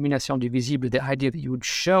 the nomination du visible, the idea that you would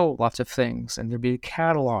show lots of things and there'd be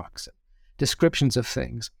catalogs, descriptions of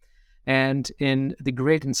things. And in the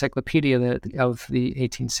great encyclopedia of the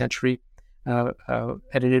 18th century,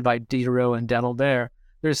 edited by Diderot and d'Alembert,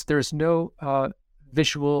 there's no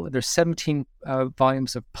visual. There's 17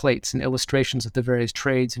 volumes of plates and illustrations of the various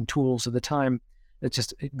trades and tools of the time. It's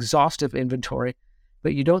just exhaustive inventory,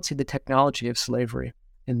 but you don't see the technology of slavery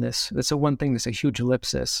in this. That's the one thing that's a huge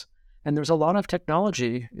ellipsis. And there's a lot of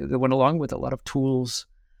technology that went along with it, a lot of tools.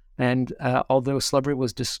 And although slavery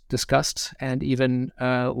was discussed and even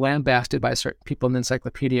lambasted by certain people in the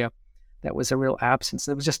encyclopedia, that was a real absence.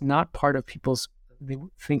 It was just not part of people's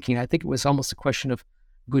thinking. I think it was almost a question of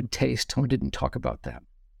good taste. One didn't talk about that.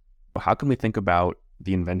 How can we think about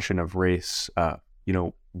the invention of race?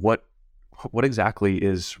 What exactly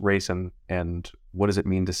is race, and what does it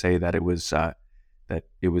mean to say that it was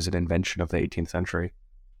an invention of the 18th century?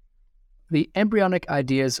 The embryonic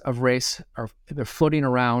ideas of race they're floating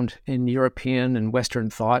around in European and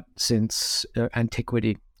Western thought since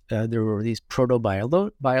antiquity. There were these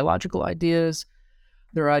proto-biological ideas.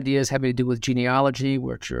 There are ideas having to do with genealogy,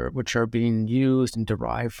 which are being used and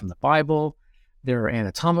derived from the Bible. There are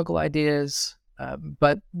anatomical ideas,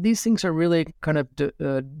 but these things are really kind of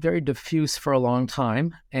very diffuse for a long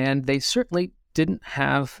time, and they certainly didn't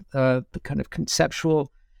have the kind of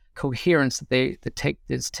conceptual coherence that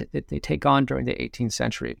they take on during the 18th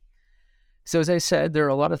century. So as I said, there are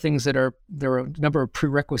a lot of things there are a number of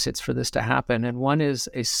prerequisites for this to happen, and one is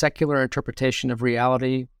a secular interpretation of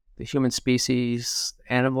reality, the human species,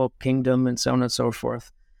 animal kingdom, and so on and so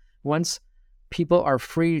forth. Once people are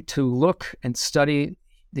free to look and study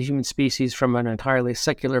the human species from an entirely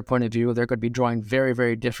secular point of view, they're going to be drawing very,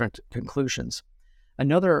 very different conclusions.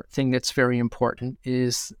 Another thing that's very important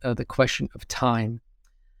is the question of time,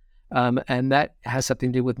 and that has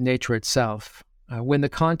something to do with nature itself. When the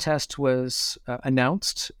contest was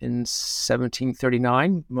announced in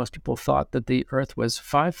 1739, most people thought that the Earth was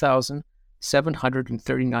 5,000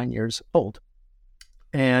 739 years old.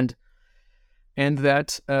 And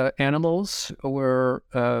that animals were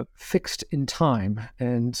fixed in time.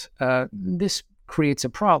 And this creates a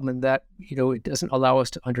problem in that, it doesn't allow us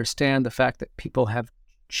to understand the fact that people have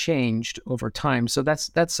changed over time. So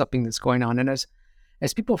that's something that's going on. And as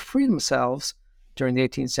people free themselves during the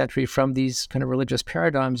 18th century from these kind of religious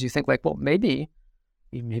paradigms, you think like, well, maybe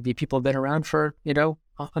people have been around for,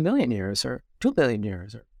 a million years or 2 billion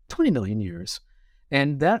years or 20 million years.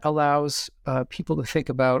 And that allows people to think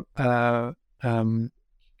about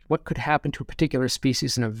what could happen to a particular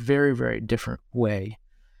species in a very, very different way.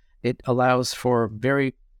 It allows for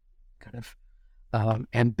very kind of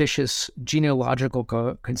ambitious genealogical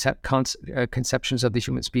conceptions of the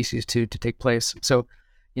human species to take place. So,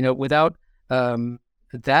 without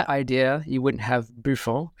that idea, you wouldn't have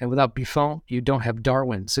Buffon, and without Buffon, you don't have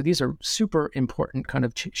Darwin. So these are super important kind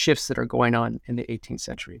of shifts that are going on in the 18th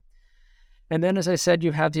century. And then, as I said,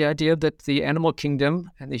 you have the idea that the animal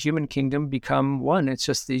kingdom and the human kingdom become one. It's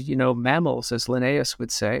just the, mammals, as Linnaeus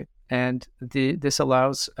would say. And this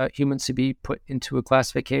allows humans to be put into a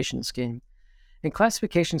classification scheme. And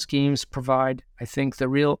classification schemes provide, I think, the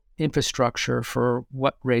real infrastructure for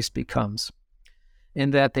what race becomes.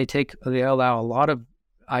 In that they allow a lot of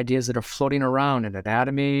ideas that are floating around in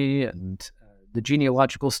anatomy and the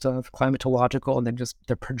genealogical stuff, climatological, and then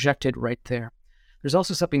they're projected right there. There's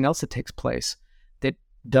also something else that takes place that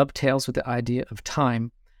dovetails with the idea of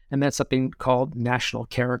time, and that's something called national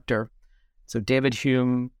character. So David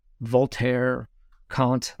Hume, Voltaire,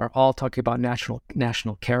 Kant are all talking about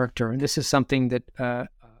national character, and this is something that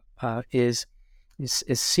is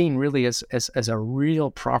seen really as a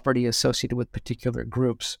real property associated with particular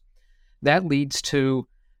groups. That leads to,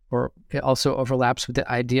 or it also overlaps with the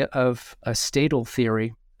idea of a statal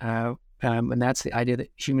theory, and that's the idea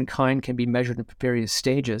that humankind can be measured in various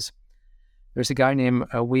stages. There's a guy named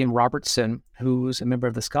William Robertson, who's a member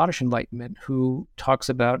of the Scottish Enlightenment, who talks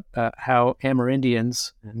about how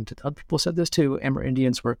Amerindians, and other people said this too,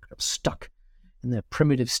 Amerindians were stuck in the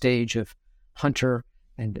primitive stage of hunter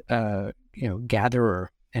and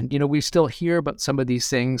gatherer. And we still hear about some of these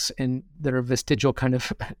things and that are vestigial kind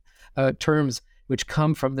of terms which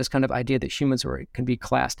come from this kind of idea that humans can be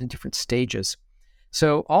classed in different stages.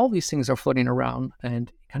 So all these things are floating around and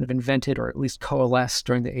kind of invented or at least coalesced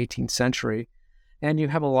during the 18th century. And you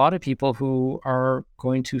have a lot of people who are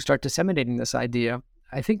going to start disseminating this idea.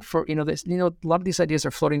 I think for, a lot of these ideas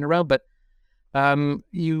are floating around, but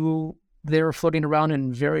they're floating around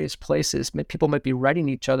in various places. People might be writing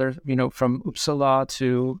each other, from Uppsala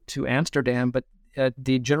to Amsterdam, but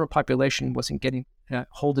the general population wasn't getting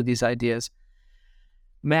hold of these ideas.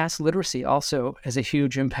 Mass literacy also has a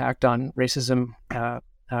huge impact on racism,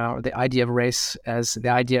 or the idea of race. As the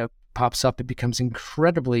idea pops up, it becomes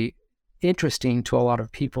incredibly interesting to a lot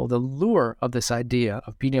of people. The lure of this idea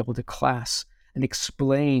of being able to class and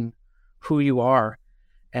explain who you are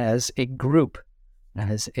as a group,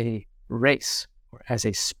 as a race, or as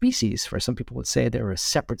a species. For some people would say they're a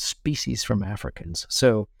separate species from Africans,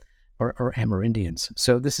 or Amerindians.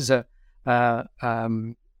 So this is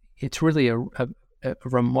it's really a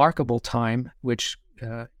remarkable time, which,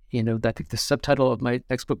 I think the subtitle of my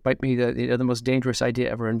next book might be the most dangerous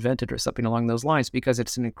idea ever invented, or something along those lines, because it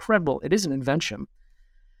is an invention.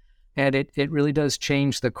 And it really does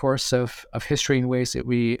change the course of history in ways that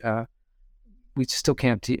we still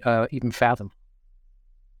can't even fathom.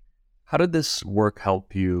 How did this work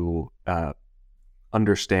help you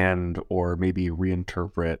understand or maybe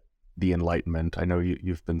reinterpret the Enlightenment? I know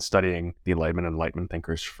you've been studying the Enlightenment and Enlightenment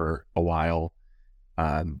thinkers for a while.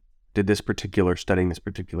 Did studying this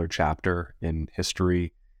particular chapter in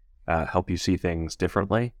history help you see things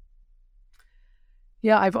differently?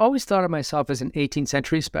 Yeah, I've always thought of myself as an 18th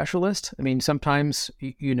century specialist. I mean, sometimes,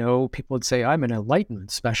 people would say I'm an Enlightenment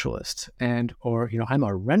specialist, or I'm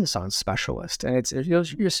a Renaissance specialist. And it's, you're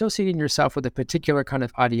associating yourself with a particular kind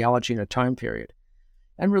of ideology in a time period.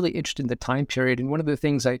 I'm really interested in the time period. And one of the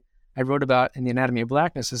things I wrote about in The Anatomy of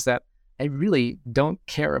Blackness is that I really don't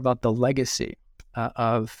care about the legacy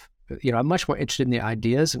of, I'm much more interested in the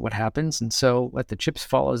ideas and what happens. And so let the chips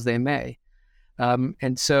fall as they may.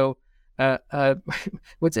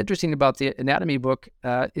 What's interesting about the anatomy book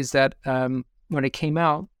is that when it came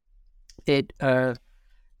out, it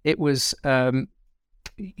was, some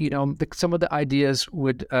of the ideas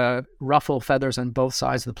would ruffle feathers on both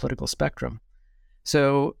sides of the political spectrum.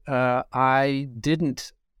 So I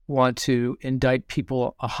didn't want to indict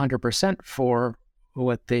people 100% for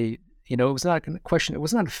what they, it was not a question, it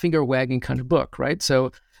was not a finger wagging kind of book, right?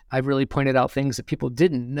 So I've really pointed out things that people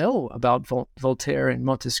didn't know about Voltaire and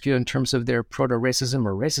Montesquieu in terms of their proto-racism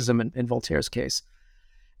or racism in Voltaire's case.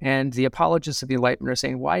 And the apologists of the Enlightenment are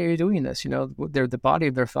saying, why are you doing this? The body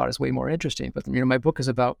of their thought is way more interesting. But, my book is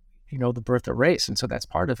about, the birth of race. And so that's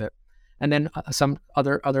part of it. And then some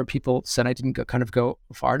other people said I didn't go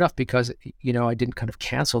far enough because, I didn't kind of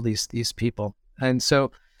cancel these people. And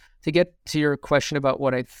so to get to your question about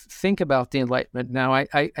what I think about the Enlightenment now,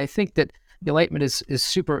 I think that the Enlightenment is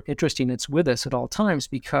super interesting. It's with us at all times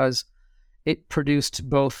because it produced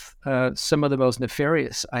both some of the most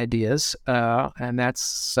nefarious ideas, and that's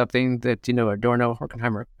something that, Adorno,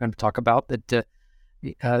 Horkheimer are going to talk about, that,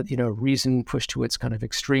 reason pushed to its kind of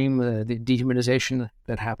extreme, the dehumanization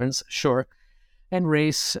that happens, sure. And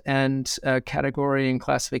race and category and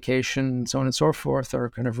classification and so on and so forth are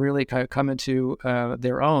kind of really come into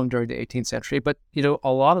their own during the 18th century. But,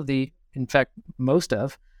 a lot of in fact, most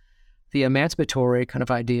of the emancipatory kind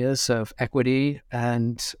of ideas of equity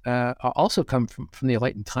and also come from the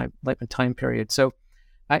Enlightenment time period. So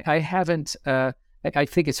I haven't, I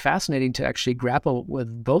think it's fascinating to actually grapple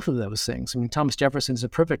with both of those things. I mean, Thomas Jefferson is a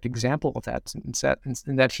perfect example of that,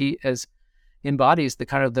 in that he embodies the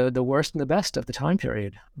kind of the worst and the best of the time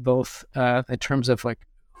period, both in terms of like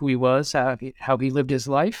who he was, how he lived his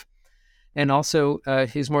life, and also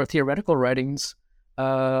his more theoretical writings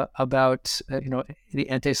about the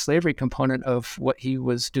anti-slavery component of what he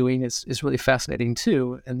was doing is really fascinating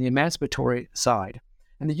too, and the emancipatory side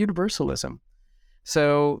and the universalism.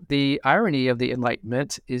 So the irony of the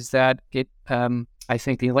Enlightenment is that I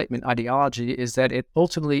think the Enlightenment ideology is that it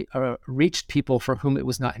ultimately reached people for whom it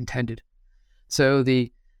was not intended. So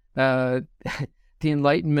the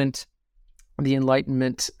Enlightenment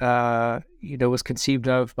was conceived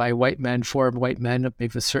of by white men, for white men,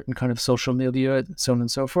 maybe a certain kind of social milieu, so on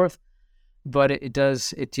and so forth. But it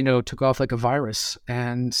took off like a virus,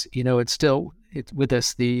 and it's still with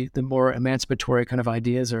us. The more emancipatory kind of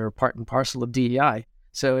ideas are part and parcel of DEI,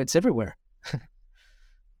 so it's everywhere.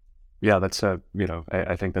 Yeah, that's I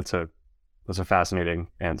think that's a fascinating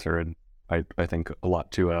answer, and I think a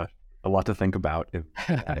lot to think about.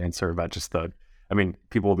 Answer about just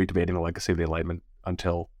people will be debating the legacy of the Enlightenment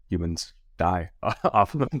until humans die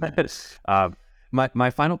off of it. My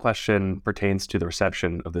final question pertains to the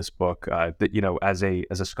reception of this book. That as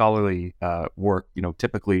a scholarly work,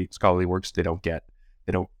 typically scholarly works they don't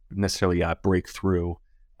necessarily break through.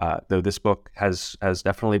 Though this book has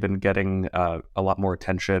definitely been getting a lot more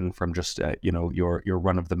attention from just your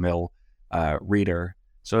run of the mill reader.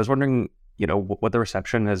 So I was wondering, what the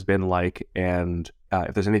reception has been like, and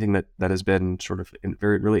if there's anything that has been sort of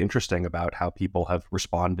really interesting about how people have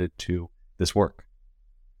responded to this work.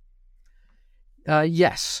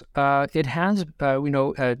 Yes, it has.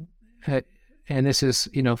 And this is,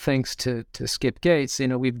 thanks to Skip Gates.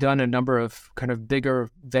 We've done a number of kind of bigger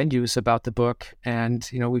venues about the book, and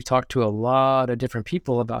we've talked to a lot of different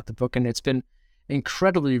people about the book, and it's been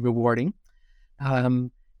incredibly rewarding. In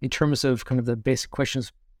terms of kind of the basic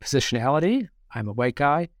questions, positionality. I'm a white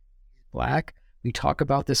guy, Black. We talk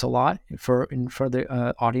about this a lot for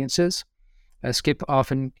the audiences. Skip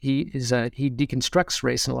often he deconstructs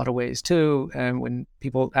race in a lot of ways too. And when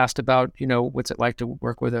people asked about what's it like to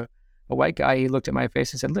work with a white guy, he looked at my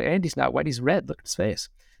face and said, "Look, Andy's not white. He's red. Look at his face."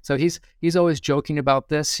 So he's always joking about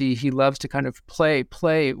this. He loves to kind of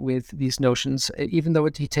play with these notions, even though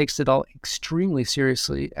he takes it all extremely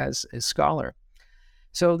seriously as a scholar.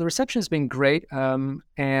 So the reception has been great,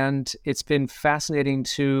 and it's been fascinating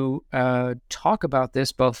to talk about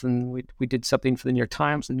this, both we did something for the New York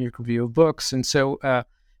Times, the New York Review of Books, and so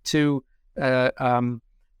to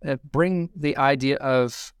bring the idea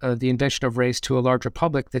of the invention of race to a larger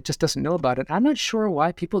public that just doesn't know about it. I'm not sure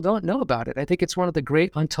why people don't know about it. I think it's one of the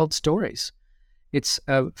great untold stories. It's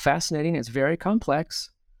fascinating. It's very complex.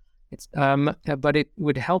 But it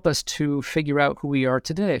would help us to figure out who we are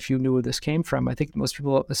today if you knew where this came from. I think most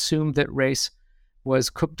people assume that race was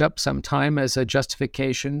cooked up sometime as a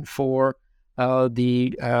justification for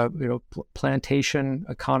the plantation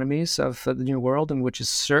economies of the New World, and which is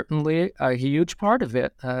certainly a huge part of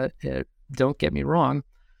it. Don't get me wrong,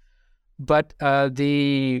 but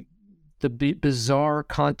the bizarre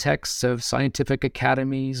contexts of scientific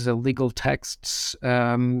academies, legal texts.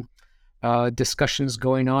 Discussions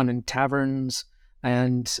going on in taverns,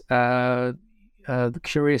 and the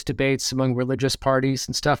curious debates among religious parties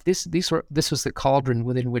and stuff. This was the cauldron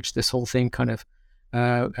within which this whole thing kind of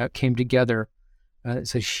came together.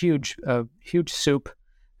 It's a huge soup,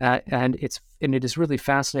 and it is really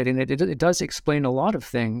fascinating. It does explain a lot of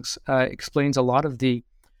things. Explains a lot of the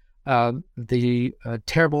the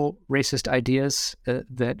terrible racist ideas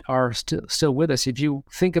that are still with us. If you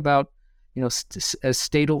think about, as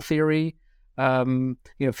statal theory,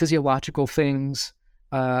 physiological things,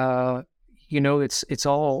 it's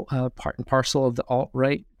all part and parcel of the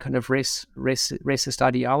alt-right kind of racist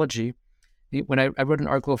ideology. When I wrote an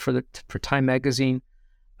article for Time magazine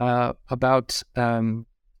about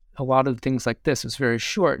a lot of things like this, it was very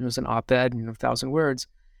short. It was an op-ed, 1,000 words,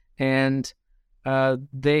 and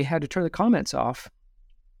they had to turn the comments off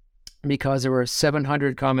because there were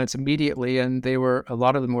 700 comments immediately, and a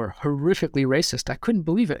lot of them were horrifically racist. I couldn't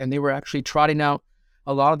believe it, and they were actually trotting out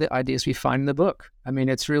a lot of the ideas we find in the book. I mean,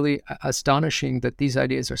 it's really astonishing that these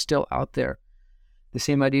ideas are still out there. The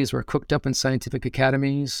same ideas were cooked up in scientific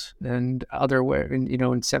academies and otherwhere. In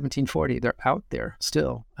 1740, they're out there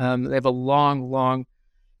still. They have a long, long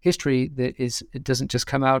history it doesn't just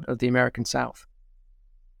come out of the American South.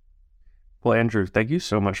 Well, Andrew, thank you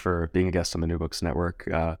so much for being a guest on the New Books Network.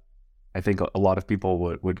 I think a lot of people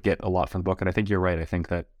would get a lot from the book, and I think you're right. I think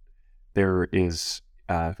that there is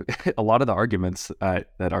a lot of the arguments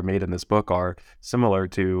that are made in this book are similar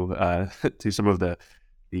to some of the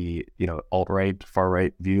alt-right,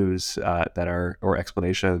 far-right views or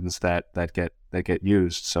explanations that get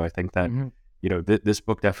used. So I think that this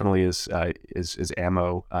book definitely is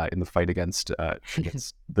ammo in the fight against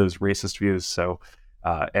those racist views. So.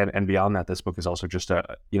 And beyond that, this book is also just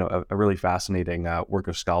a really fascinating work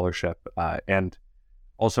of scholarship. And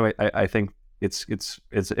also, I think it's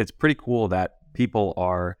pretty cool that people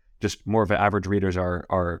are just more of average readers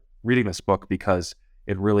are reading this book because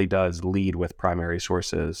it really does lead with primary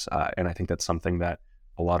sources. And I think that's something that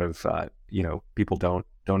a lot of people don't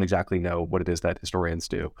exactly know what it is that historians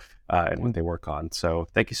do and what they work on. So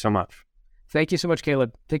thank you so much. Thank you so much,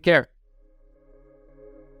 Caleb. Take care.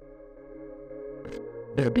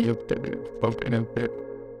 There be a